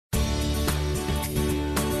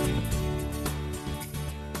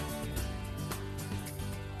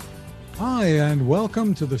Hi, and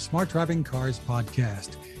welcome to the Smart Driving Cars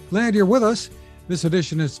podcast. Glad you're with us. This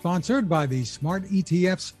edition is sponsored by the Smart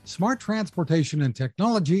ETF's Smart Transportation and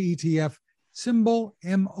Technology ETF, symbol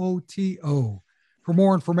MOTO. For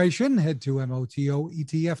more information, head to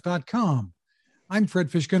MOTOETF.com. I'm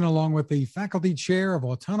Fred Fishkin, along with the Faculty Chair of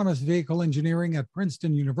Autonomous Vehicle Engineering at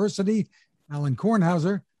Princeton University, Alan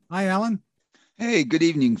Kornhauser. Hi, Alan. Hey, good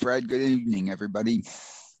evening, Fred. Good evening, everybody.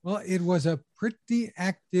 Well, it was a pretty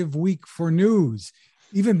active week for news,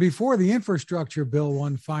 even before the infrastructure bill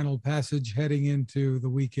won final passage heading into the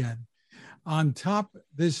weekend. On top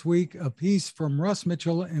this week, a piece from Russ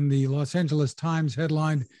Mitchell in the Los Angeles Times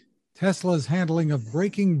headlined, "Tesla's handling of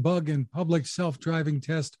braking bug in public self-driving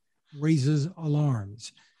test raises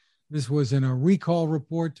alarms." This was in a recall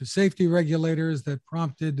report to safety regulators that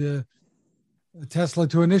prompted Tesla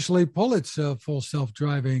to initially pull its full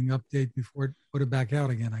self-driving update before it put it back out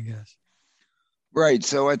again, I guess. Right.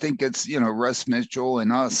 So I think it's, Russ Mitchell and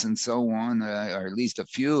us and so on, or at least a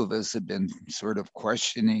few of us have been sort of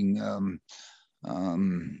questioning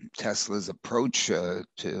Tesla's approach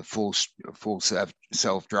to full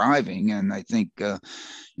self-driving. And I think,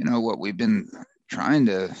 what we've been trying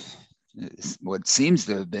to, what seems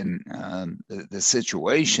to have been the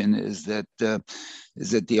situation is that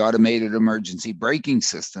the automated emergency braking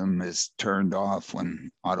system is turned off when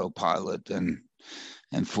autopilot and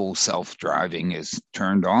full self-driving is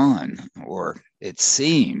turned on, or it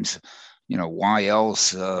seems. Why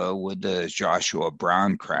else would the Joshua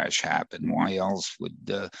Brown crash happen? Why else would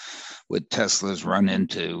Teslas run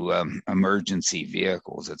into emergency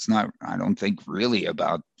vehicles? It's not, I don't think, really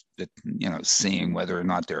about seeing whether or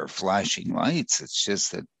not there are flashing lights. It's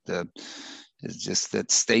just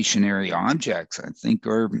that stationary objects, I think,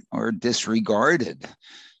 are disregarded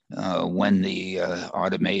when the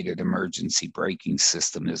automated emergency braking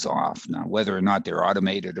system is off. Now, whether or not their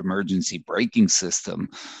automated emergency braking system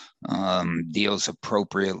deals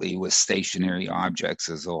appropriately with stationary objects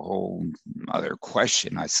is a whole other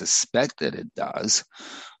question. I suspect that it does.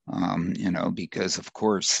 Because of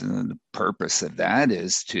course the purpose of that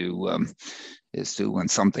is to when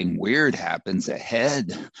something weird happens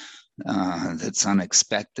ahead that's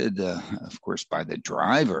unexpected, of course, by the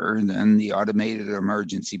driver, then the automated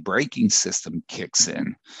emergency braking system kicks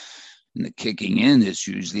in. And the kicking in is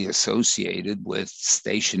usually associated with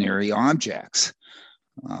stationary objects.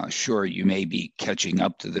 Sure, you may be catching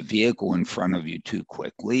up to the vehicle in front of you too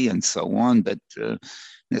quickly and so on, but in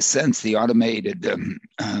a sense, the automated,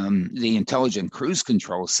 the intelligent cruise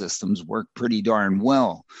control systems work pretty darn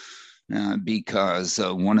well because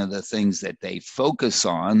one of the things that they focus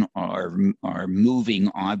on are moving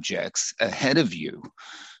objects ahead of you.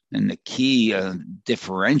 And the key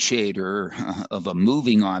differentiator of a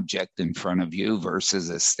moving object in front of you versus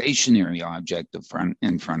a stationary object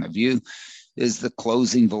in front of you is the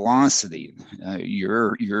closing velocity,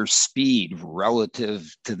 your speed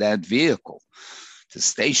relative to that vehicle. To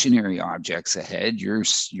stationary objects ahead, your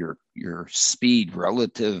speed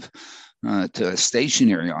relative to a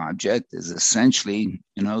stationary object is essentially,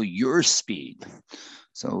 your speed.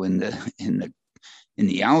 So in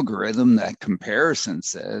the algorithm, that comparison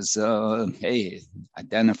says, hey,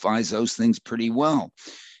 identifies those things pretty well.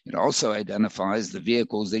 It also identifies the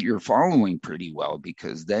vehicles that you're following pretty well,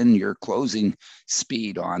 because then your closing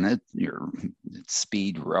speed on it, your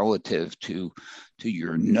speed relative to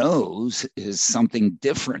your nose, is something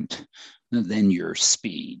different than your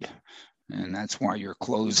speed. And that's why you're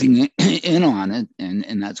closing in on it.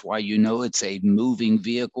 And that's why it's a moving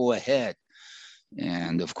vehicle ahead.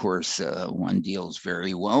 And of course, one deals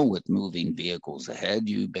very well with moving vehicles ahead.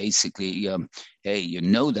 You basically, hey,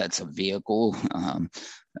 that's a vehicle.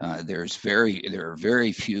 There are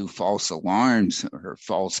very few false alarms or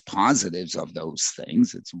false positives of those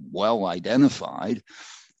things. It's well identified,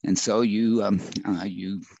 and so you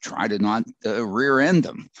try to not rear end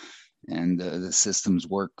them. And the systems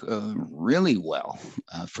work really well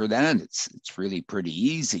for that. It's really pretty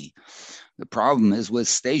easy. The problem is with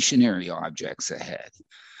stationary objects ahead,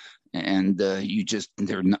 and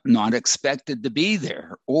they're not expected to be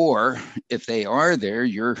there, or if they are there,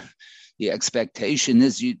 the expectation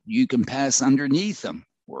is you can pass underneath them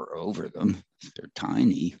or over them if they're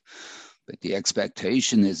tiny, but the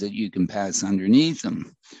expectation is that you can pass underneath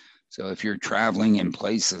them. So if you're traveling in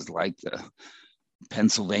places like the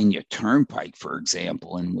Pennsylvania Turnpike, for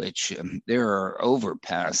example, in which there are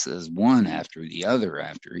overpasses one after the other,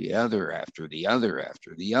 after the other, after the other,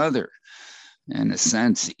 after the other. In a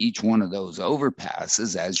sense, each one of those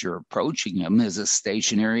overpasses, as you're approaching them, is a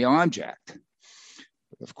stationary object.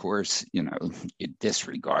 But of course, you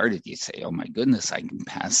disregard it. You say, oh my goodness, I can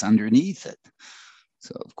pass underneath it.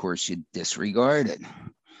 So, of course, you disregard it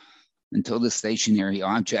until the stationary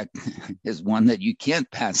object is one that you can't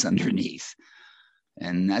pass underneath.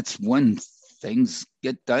 And that's when things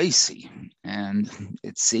get dicey. And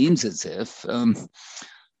it seems as if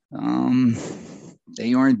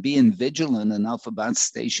they aren't being vigilant enough about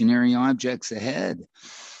stationary objects ahead. At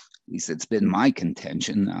least it's been my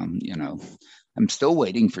contention. I'm still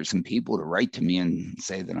waiting for some people to write to me and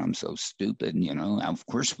say that I'm so stupid. Of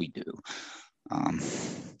course we do.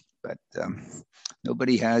 But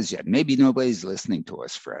nobody has yet. Maybe nobody's listening to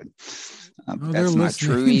us, Fred. That's not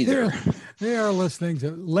true either. They are listening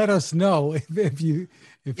to. Let us know if you.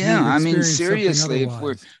 Seriously,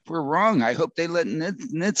 if we're wrong, I hope they let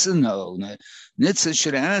NHTSA know. NHTSA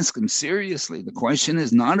should ask them seriously. The question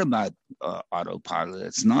is not about autopilot.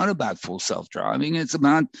 It's not about full self-driving. It's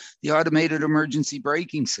about the automated emergency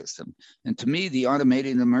braking system. And to me, the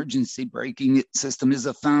automated emergency braking system is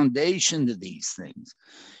a foundation to these things.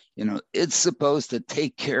 It's supposed to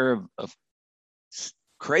take care of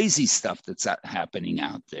crazy stuff that's happening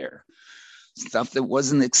out there, stuff that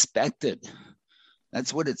wasn't expected.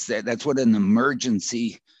 That's what it's. That's what an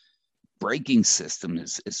emergency braking system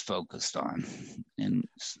is focused on. And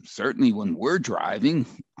certainly when we're driving,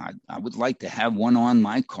 I would like to have one on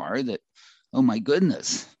my car that, oh my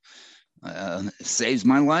goodness, saves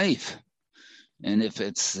my life. And if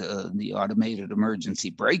it's the automated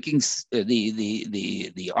emergency braking,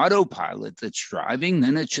 the autopilot that's driving,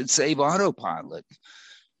 then it should save autopilot.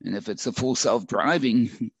 And if it's a full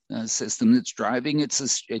self-driving system that's driving, it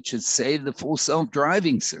should save the full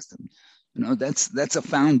self-driving system. That's a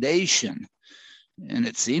foundation. And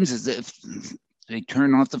it seems as if they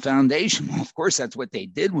turn off the foundation. Well, of course, that's what they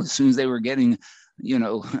did as soon as they were getting,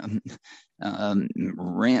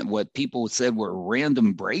 what people said were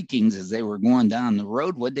random brakings as they were going down the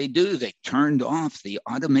road. What'd they do? They turned off the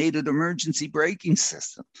automated emergency braking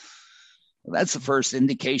system. Well, that's the first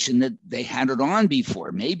indication that they had it on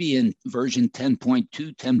before. Maybe in version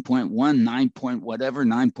 10.2, 10.1, 9 point whatever,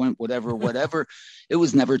 9 point whatever, it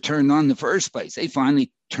was never turned on in the first place. They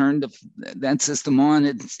finally turned that system on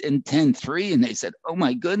in 10.3, and they said, oh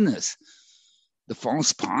my goodness, the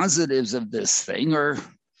false positives of this thing are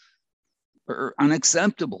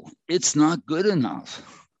unacceptable. It's not good enough.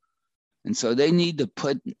 And so they need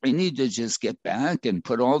to just get back and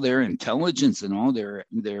put all their intelligence and all their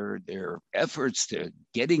efforts to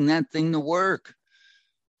getting that thing to work.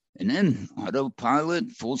 And then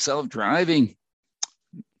autopilot, full self-driving,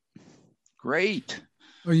 great.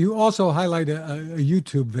 Well, you also highlight a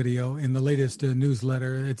YouTube video in the latest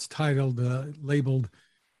newsletter. It's titled, labeled,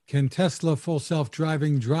 "Can Tesla Full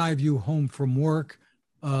Self-Driving Drive You Home from Work?"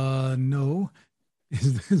 No.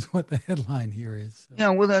 Is what the headline here is. So.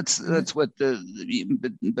 Yeah, well, that's what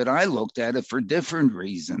but I looked at it for different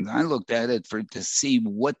reasons. I looked at it to see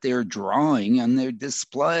what they're drawing on their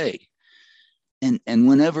display, and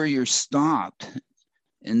whenever you're stopped,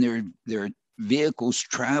 and there are vehicles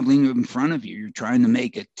traveling in front of you, you're trying to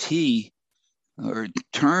make a T or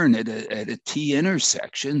turn at a T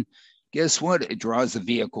intersection. Guess what? It draws a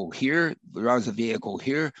vehicle here, draws a vehicle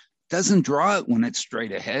here. Doesn't draw it when it's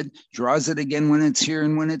straight ahead, draws it again when it's here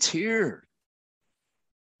and when it's here.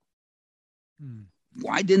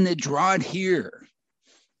 Why didn't it draw it here?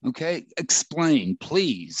 Okay, explain,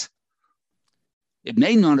 please. It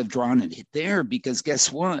may not have drawn it there because guess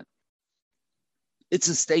what? It's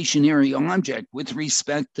a stationary object with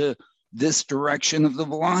respect to this direction of the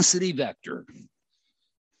velocity vector.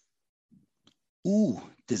 Ooh,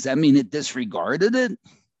 does that mean it disregarded it?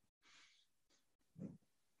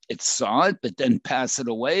 It saw it, but then passed it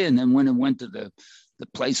away. And then when it went to the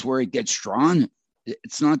place where it gets drawn,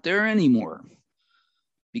 it's not there anymore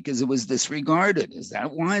because it was disregarded. Is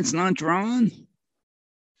that why it's not drawn?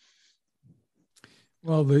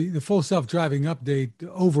 Well, the full self-driving update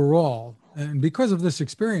overall, and because of this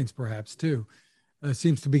experience perhaps too,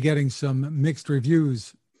 seems to be getting some mixed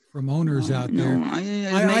reviews from owners out there.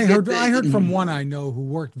 I heard from one I know who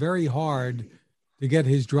worked very hard to get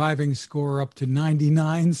his driving score up to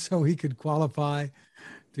 99 so he could qualify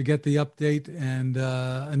to get the update. And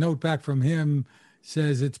a note back from him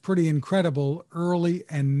says it's pretty incredible, early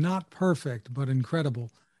and not perfect, but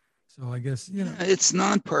incredible. So I guess, it's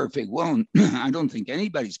not perfect. Well, I don't think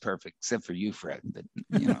anybody's perfect except for you, Fred,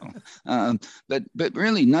 but but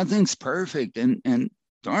really nothing's perfect. And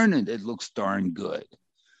darn it, it looks darn good.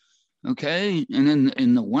 Okay. And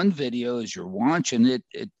in the one video as you're watching it,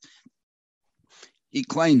 he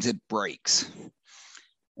claims it brakes.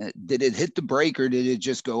 Did it hit the brake or did it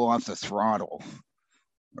just go off the throttle?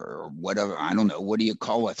 or whatever. I don't know. What do you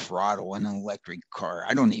call a throttle in an electric car?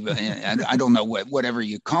 I don't even, I don't know whatever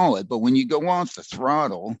you call it. But when you go off the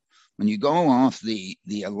throttle, when you go off the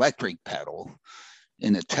electric pedal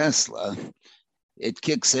in a Tesla, it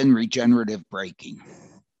kicks in regenerative braking.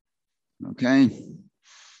 Okay.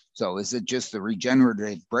 So is it just the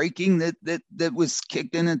regenerative braking that was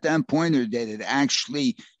kicked in at that point, or did it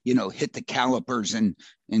actually, hit the calipers and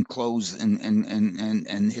close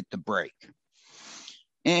and hit the brake?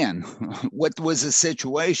 And what was the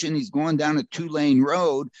situation? He's going down a 2-lane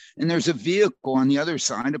road and there's a vehicle on the other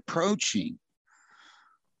side approaching.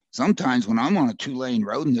 Sometimes when I'm on a 2-lane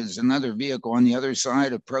road and there's another vehicle on the other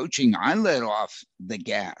side approaching, I let off the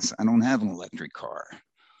gas. I don't have an electric car,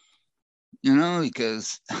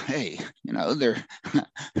 because, hey, they're,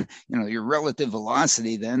 your relative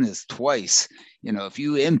velocity then is twice. If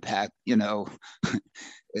you impact,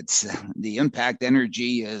 it's the impact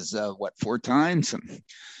energy is 4 times?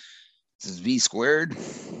 This is V squared,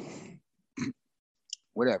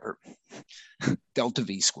 whatever, delta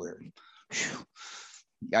V squared. Whew.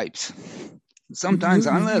 Yipes. Sometimes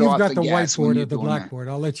I let off the gas. You've got the whiteboard or the blackboard.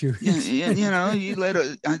 I'll let you. You let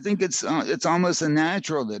it. I think it's almost a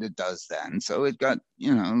natural that it does that, and so it got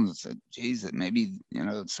geez, it maybe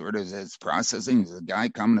sort of as processing as a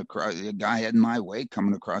guy heading my way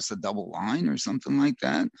coming across the double line or something like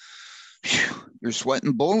that. Whew, you're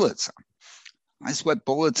sweating bullets. I sweat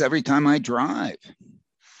bullets every time I drive.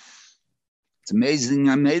 It's amazing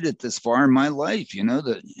I made it this far in my life.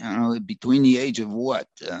 Between the age of what,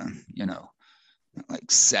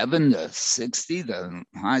 like 7 to 60, the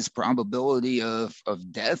highest probability of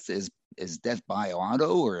death is death by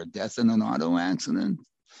auto or a death in an auto accident.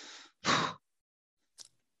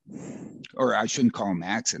 Or I shouldn't call them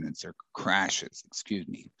accidents, they're crashes, excuse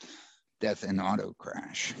me. Death in auto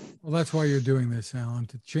crash. Well, that's why you're doing this, Alan,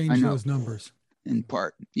 to change those numbers. In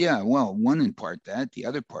part. Yeah, well, one in part that. The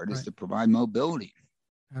other part is to provide mobility.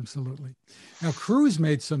 Absolutely. Now, Cruise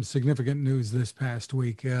made some significant news this past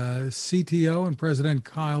week. CTO and President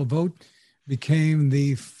Kyle Vogt became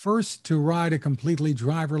the first to ride a completely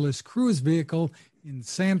driverless cruise vehicle in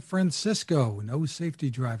San Francisco. No safety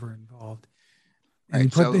driver involved.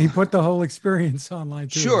 And he put the whole experience online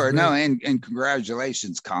too. Sure. No, and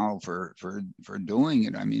congratulations, Kyle, for doing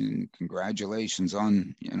it. I mean, congratulations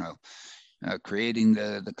on, creating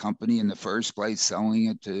the company in the first place, selling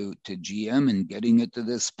it to GM and getting it to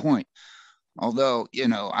this point. Although,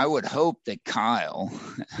 I would hope that Kyle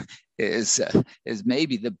is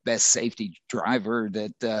maybe the best safety driver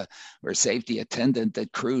that or safety attendant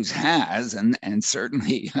that Cruise has, and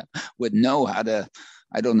certainly would know how to,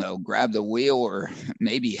 I don't know, grab the wheel, or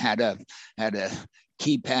maybe had a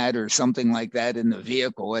keypad or something like that in the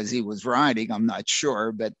vehicle as he was riding. I'm not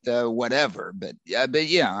sure, but whatever. But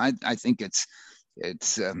yeah, I think it's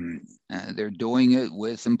they're doing it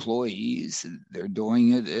with employees. They're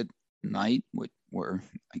doing it at night, where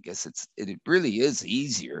I guess it really is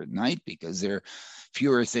easier at night because there are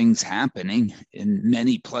fewer things happening in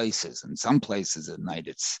many places. In some places at night,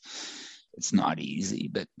 it's not easy,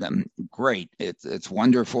 but great. It's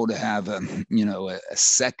wonderful to have a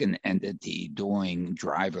second entity doing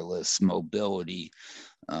driverless mobility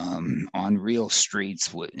on real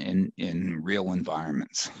streets in real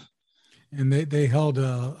environments. And they held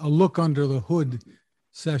a look under the hood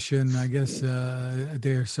session, I guess, a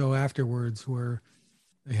day or so afterwards, where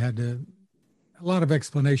they had a lot of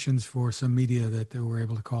explanations for some media that they were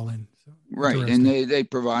able to call in. So, right, and they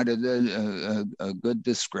provided a good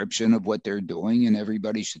description of what they're doing, and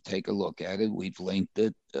everybody should take a look at it. We've linked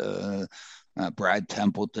it. Brad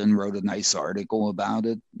Templeton wrote a nice article about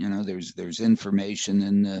it. There's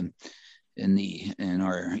information in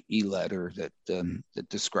our e-letter that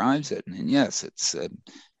describes it, and yes, it's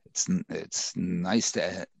nice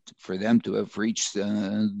for them to have reached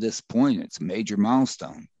this point. It's a major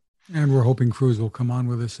milestone. And we're hoping Cruise will come on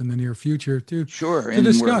with us in the near future to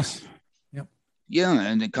discuss. Yep. Yeah,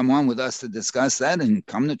 and to come on with us to discuss that, and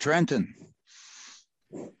come to Trenton.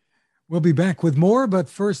 We'll be back with more, but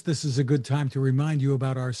first, this is a good time to remind you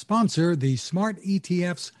about our sponsor, the Smart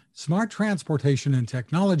ETF's Smart Transportation and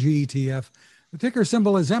Technology ETF. The ticker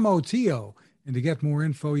symbol is MOTO. And to get more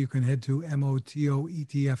info, you can head to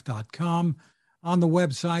motoetf.com. On the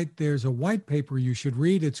website, there's a white paper you should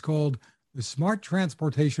read. It's called The Smart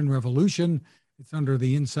Transportation Revolution. It's under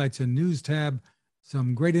the Insights and News tab.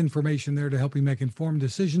 Some great information there to help you make informed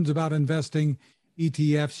decisions about investing.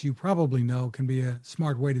 ETFs, you probably know, can be a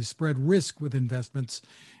smart way to spread risk with investments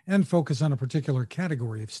and focus on a particular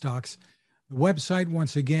category of stocks. The website,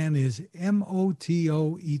 once again, is motoetf.com.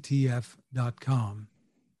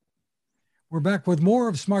 We're back with more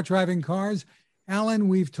of Smart Driving Cars. Alan,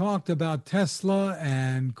 we've talked about Tesla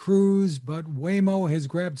and Cruise, but Waymo has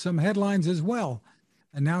grabbed some headlines as well,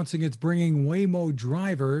 announcing it's bringing Waymo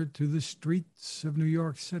Driver to the streets of New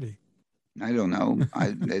York City. I don't know.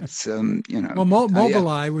 It's Well,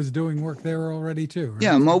 Mobileye was doing work there already too, right?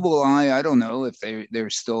 Yeah, Mobileye. I don't know if they're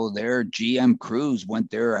still there. GM Cruise went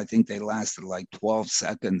there. I think they lasted like 12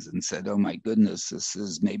 seconds and said, "Oh my goodness, this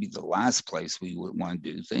is maybe the last place we would want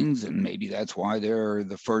to do things," and maybe that's why they're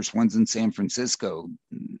the first ones in San Francisco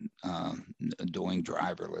uh, doing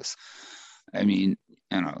driverless. I mean,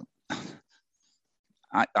 you know,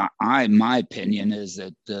 my opinion is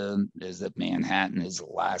that Manhattan is the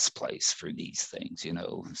last place for these things. You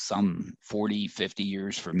know, some 40, 50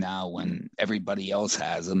 years from now, when everybody else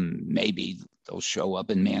has them, maybe they'll show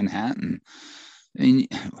up in Manhattan. I mean,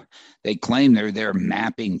 they claim they're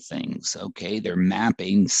mapping things. Okay, they're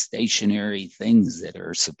mapping stationary things that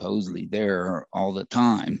are supposedly there all the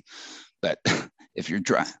time. But if you're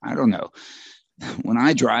I don't know, when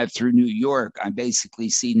I drive through New York, I basically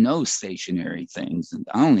see no stationary things.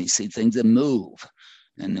 I only see things that move.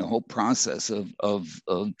 And the whole process of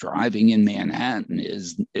driving in Manhattan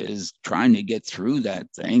is trying to get through that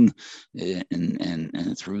thing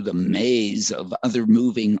and through the maze of other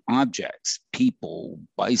moving objects, people,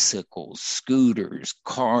 bicycles, scooters,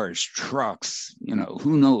 cars, trucks,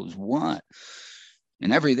 who knows what,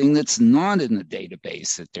 and everything that's not in the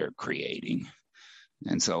database that they're creating.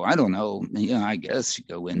 And so I don't know. Yeah, I guess you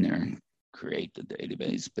go in there and create the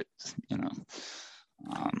database, but and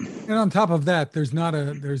on top of that, there's not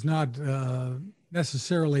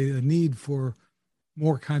necessarily a need for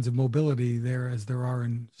more kinds of mobility there as there are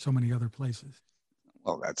in so many other places.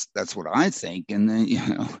 Well, that's what I think, and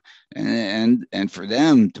then and for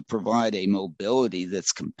them to provide a mobility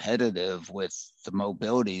that's competitive with the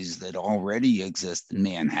mobilities that already exist in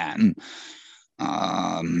Manhattan.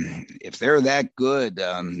 If they're that good,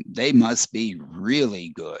 they must be really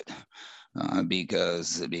good.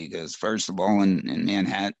 Because first of all, in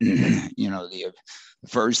Manhattan, the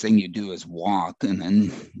first thing you do is walk, and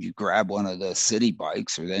then you grab one of the city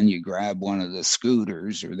bikes, or then you grab one of the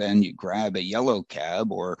scooters, or then you grab a yellow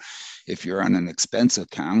cab, or if you're on an expense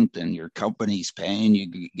account and your company's paying,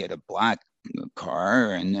 you get a black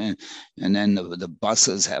car, and then the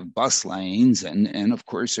buses have bus lanes, and of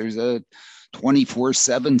course there's a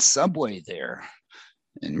 24/7 subway there.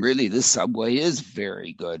 And really, this subway is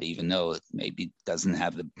very good, even though it maybe doesn't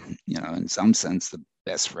have the, in some sense, the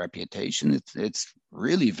best reputation. It's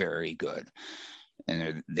really very good,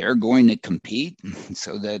 and they're going to compete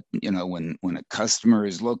so that when a customer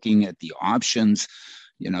is looking at the options,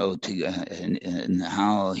 to and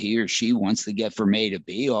how he or she wants to get from A to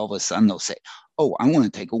B, all of a sudden they'll say, "Oh, I want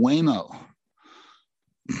to take a Waymo."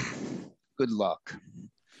 Good luck.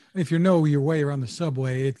 If you know your way around the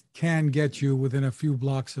subway, it can get you within a few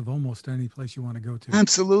blocks of almost any place you want to go to.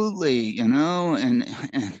 Absolutely,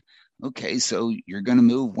 and okay, so you're going to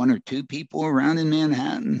move one or two people around in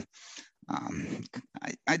Manhattan.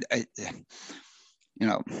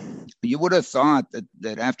 You would have thought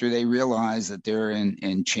that after they realize that they're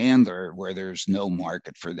in Chandler, where there's no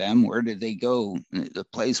market for them, where did they go? The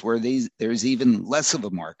place where there's even less of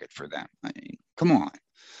a market for them. I mean, come on.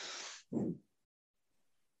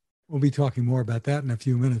 We'll be talking more about that in a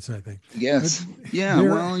few minutes, I think. Yes. Yeah.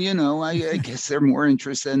 Well, I guess they're more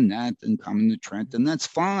interested in that than coming to Trenton. That's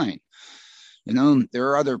fine. There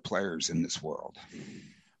are other players in this world.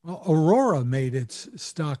 Well, Aurora made its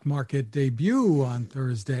stock market debut on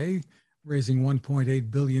Thursday, raising $1.8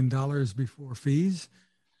 billion before fees.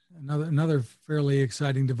 Another fairly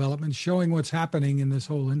exciting development showing what's happening in this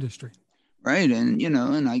whole industry. Right.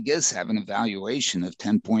 And I guess having a valuation of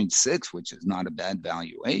 10.6, which is not a bad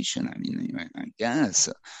valuation. I mean, I guess,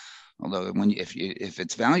 although if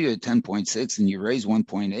it's valued at 10.6 and you raise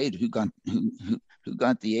 1.8, who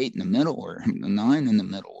got the 8 in the middle, or the 9 in the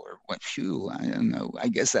middle, or what? Phew, I don't know. I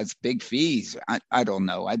guess that's big fees. I don't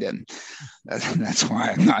know. I didn't. That's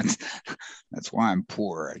why I'm not. That's why I'm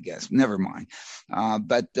poor, I guess. Never mind.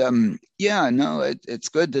 But yeah, no, it's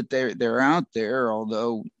good that they're out there.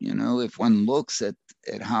 Although if one looks at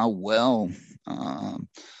how well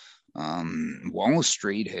Wall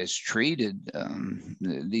Street has treated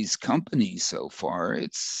these companies so far,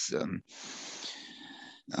 it's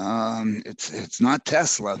not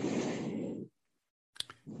Tesla.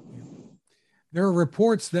 There are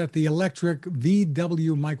reports that the electric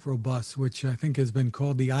VW microbus, which I think has been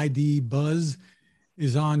called the ID. Buzz,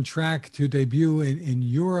 is on track to debut in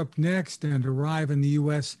Europe next and arrive in the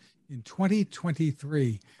U.S. in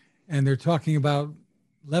 2023. And they're talking about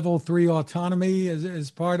level 3 autonomy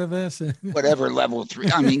as part of this? Whatever level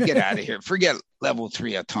 3, I mean, get out of here. Forget level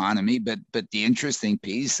 3 autonomy. But the interesting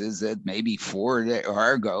piece is that maybe Ford or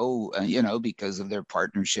Argo, because of their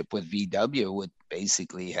partnership with VW, would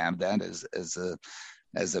basically have that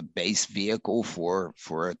as a base vehicle for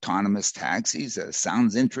autonomous taxis.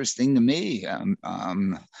 Sounds interesting to me. Yeah,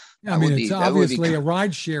 I mean, it's obviously a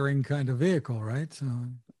ride-sharing kind of vehicle, right? So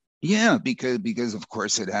yeah, because of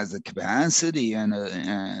course it has the capacity, and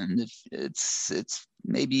it's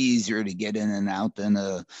maybe easier to get in and out than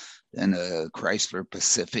a Chrysler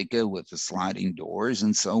Pacifica with the sliding doors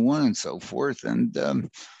and so on and so forth. And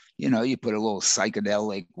you put a little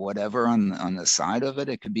psychedelic whatever on the side of it,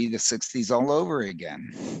 it could be the 60s all over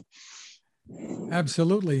again.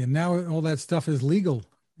 Absolutely. And now all that stuff is legal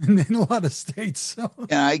in a lot of states. So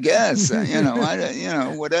yeah, I guess,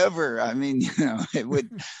 whatever. I mean, it would,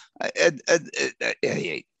 I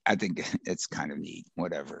think it's kind of neat,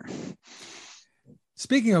 whatever.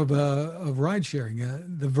 Speaking of ride sharing,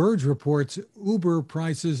 The Verge reports Uber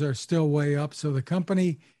prices are still way up. So the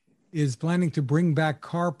company is planning to bring back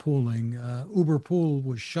carpooling. Uber Pool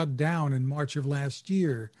was shut down in March of last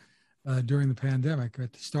year during the pandemic,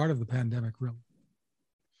 at the start of the pandemic, really.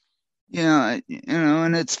 Yeah,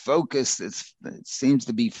 and it's focused. It seems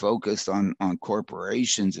to be focused on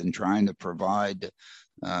corporations and trying to provide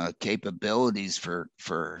capabilities for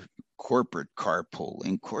corporate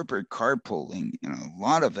carpooling. Corporate carpooling, a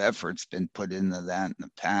lot of effort's been put into that in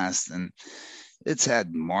the past, and it's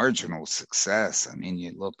had marginal success. I mean,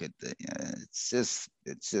 you look at it's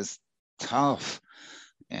just tough.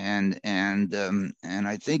 And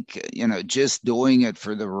I think just doing it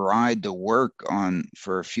for the ride to work on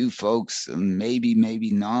for a few folks, maybe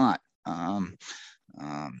not, to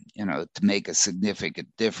make a significant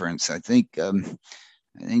difference. I think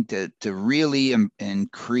that to really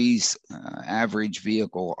increase average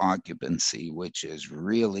vehicle occupancy, which is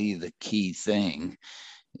really the key thing,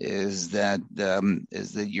 is that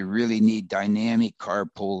you really need dynamic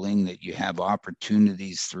carpooling, that you have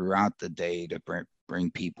opportunities throughout the day to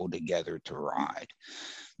bring people together to ride.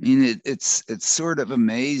 I mean, it's sort of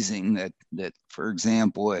amazing that for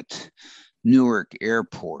example at Newark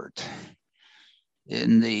Airport,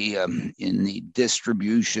 in the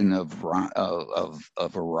distribution of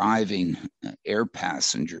arriving air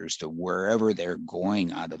passengers to wherever they're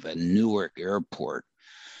going out of a Newark airport,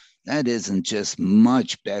 that isn't just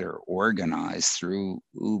much better organized through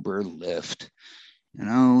Uber, Lyft.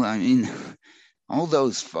 I mean, all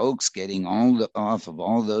those folks getting off of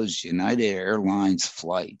all those United Airlines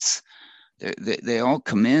flights, they all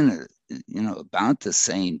come in, about the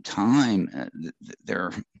same time.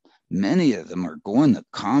 Many of them are going to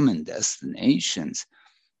common destinations,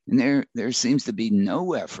 and there seems to be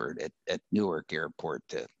no effort at Newark Airport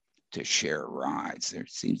to share rides. There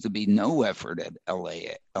seems to be no effort at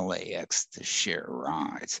LAX to share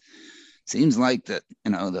rides. Seems like that,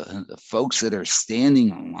 the folks that are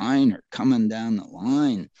standing in line or coming down the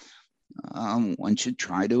line, one should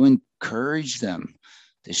try to encourage them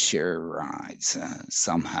to share rides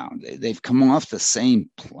somehow. They've come off the same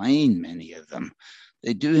plane, many of them.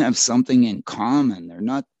 They do have something in common. They're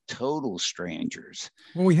not total strangers.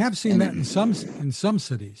 Well, we have seen that in some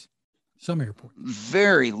cities, some airports.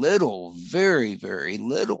 Very little, very, very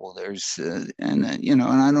little. There's, and I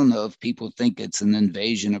don't know if people think it's an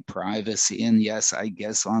invasion of privacy. And yes, I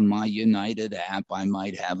guess on my United app, I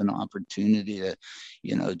might have an opportunity to,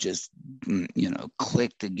 just,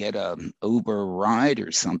 click to get a Uber ride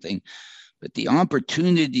or something. But the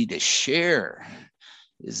opportunity to share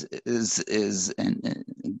is and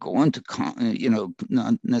going to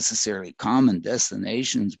not necessarily common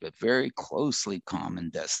destinations, but very closely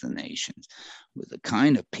common destinations with the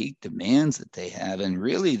kind of peak demands that they have, and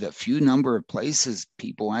really the few number of places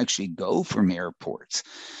people actually go from airports.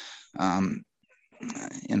 There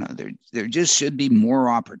just should be more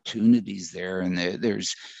opportunities there, and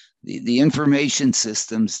there's the information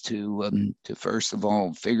systems to first of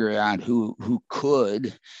all figure out who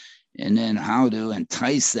could, and then how to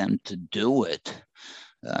entice them to do it,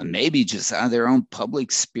 maybe just out of their own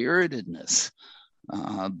public spiritedness.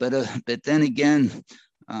 But then again,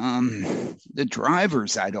 the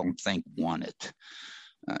drivers, I don't think, want it.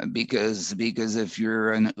 Because if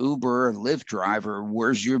you're an Uber or Lyft driver,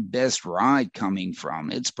 where's your best ride coming from?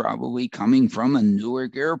 It's probably coming from a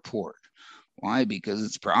Newark airport. Why? Because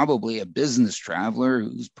it's probably a business traveler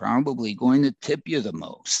who's probably going to tip you the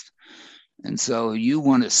most. And so you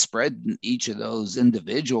want to spread each of those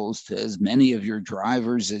individuals to as many of your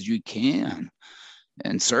drivers as you can.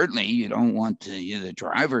 And certainly you don't want to, the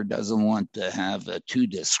driver doesn't want to have a too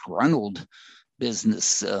disgruntled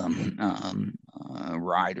business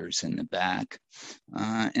riders in the back,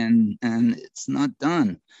 and it's not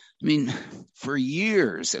done. I mean, for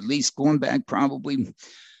years, at least going back probably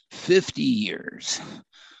 50 years,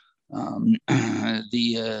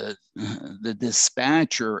 the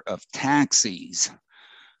dispatcher of taxis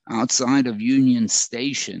outside of Union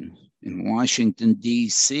Station in Washington,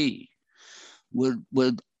 D.C.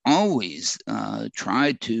 would always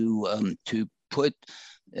try to put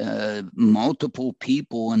multiple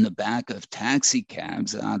people in the back of taxi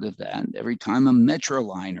cabs out of that every time a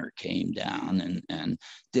Metroliner came down and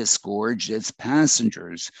disgorged its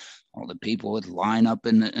passengers. All the people would line up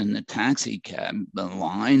in the taxi cab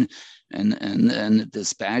line, and the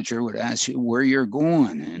dispatcher would ask you where you're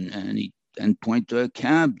going, and he'd then point to a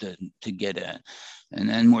cab to get in. And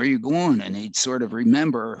then where you going? And he'd sort of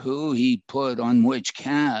remember who he put on which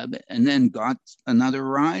cab, and then got another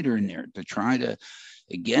rider in there to try to,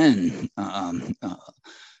 again,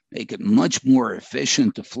 make it much more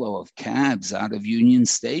efficient, the flow of cabs out of Union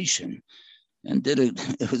Station. And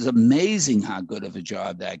it was amazing how good of a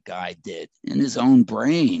job that guy did in his own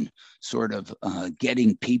brain, sort of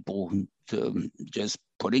getting people to just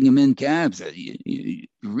putting them in cabs. You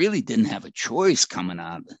really didn't have a choice coming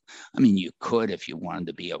out. I mean, you could if you wanted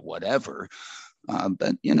to be a whatever,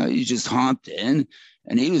 but, you just hopped in,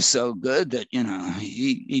 and he was so good that,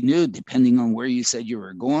 he knew, depending on where you said you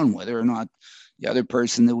were going, whether or not the other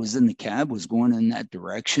person that was in the cab was going in that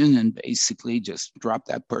direction, and basically just drop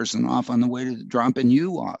that person off on the way to dropping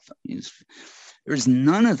you off. There's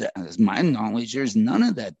none of that, as my knowledge, there's none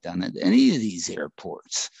of that done at any of these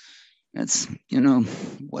airports. That's,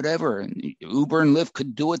 whatever. Uber and Lyft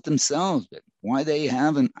could do it themselves, but why they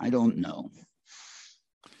haven't, I don't know.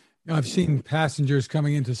 I've seen passengers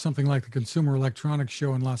coming into something like the Consumer Electronics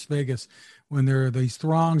Show in Las Vegas, when there are these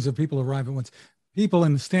throngs of people arriving. Once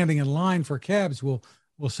people standing in line for cabs will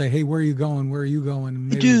say, "Hey, where are you going? Where are you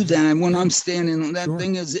going?" I do that when I'm standing. That Sure.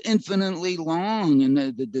 thing is infinitely long, and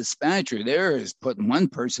the dispatcher there is putting one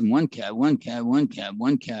person, one cab,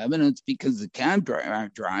 and it's because the cab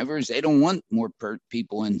drivers, they don't want more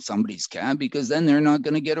people in somebody's cab, because then they're not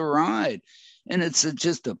going to get a ride, and it's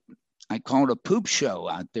just I call it a poop show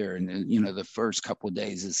out there in the first couple of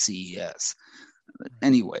days of CES. But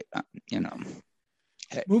anyway,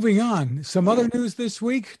 Hey. Moving on, some other news this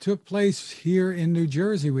week took place here in New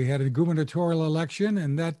Jersey. We had a gubernatorial election,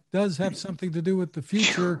 and that does have something to do with the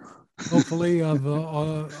future, hopefully, of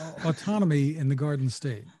autonomy in the Garden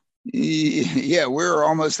State. Yeah, we're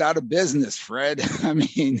almost out of business, Fred. I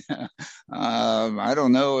mean, I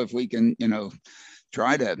don't know if we can,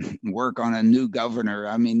 try to work on a new governor.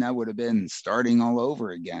 I mean, that would have been starting all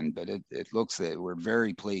over again, but it looks that we're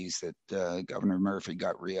very pleased that Governor Murphy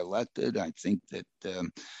got reelected. I think that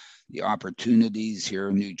the opportunities here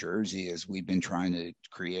in New Jersey, as we've been trying to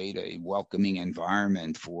create a welcoming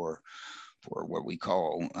environment for what we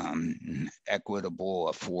call equitable,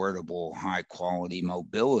 affordable, high quality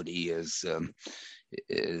mobility, is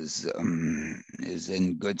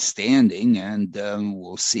in good standing, and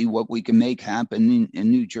we'll see what we can make happen in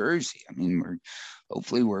New Jersey. I mean,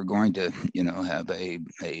 hopefully we're going to have a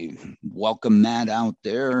welcome mat out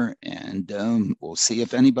there, and we'll see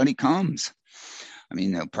if anybody comes. I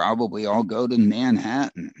mean, they'll probably all go to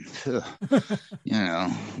Manhattan.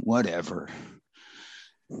 Whatever.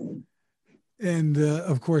 And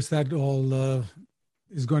of course, that all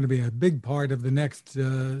is going to be a big part of the next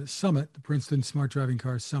summit, the Princeton Smart Driving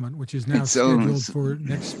Car Summit, which is now scheduled for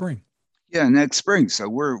next spring. Yeah, next spring. So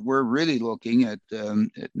we're really looking at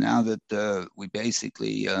now that we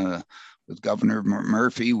basically with Governor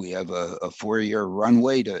Murphy, we have a 4-year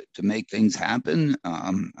runway to make things happen.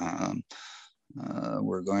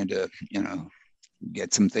 We're going to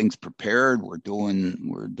get some things prepared. We're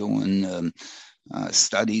doing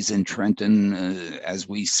studies in Trenton as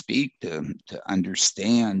we speak to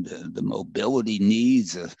understand the mobility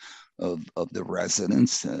needs of the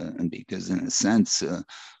residents, and because in a sense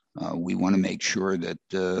we want to make sure that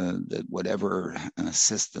that whatever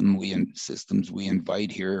systems we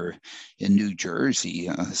invite here in New Jersey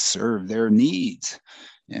serve their needs.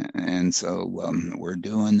 And so we're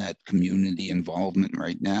doing that community involvement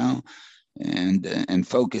right now, and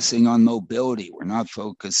focusing on mobility. We're not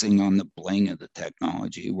focusing on the bling of the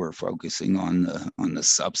technology. We're focusing on the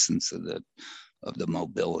substance of the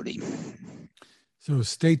mobility. So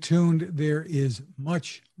stay tuned. There is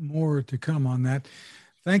much more to come on that.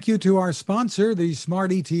 Thank you to our sponsor, the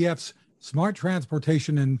Smart ETF's Smart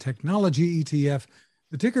Transportation and Technology ETF.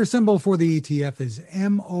 The ticker symbol for the ETF is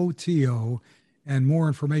MOTO, and more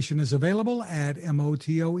information is available at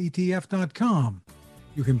motoetf.com.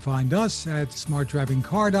 You can find us at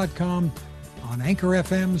smartdrivingcar.com, on Anchor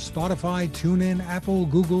FM, Spotify, TuneIn, Apple,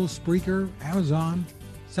 Google, Spreaker, Amazon,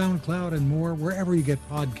 SoundCloud, and more, wherever you get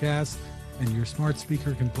podcasts. And your smart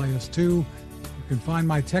speaker can play us too. You can find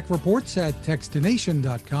my tech reports at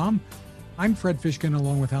techstination.com. I'm Fred Fishkin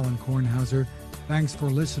along with Alan Kornhauser. Thanks for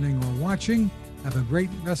listening or watching. Have a great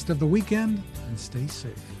rest of the weekend and stay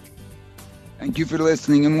safe. Thank you for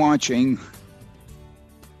listening and watching.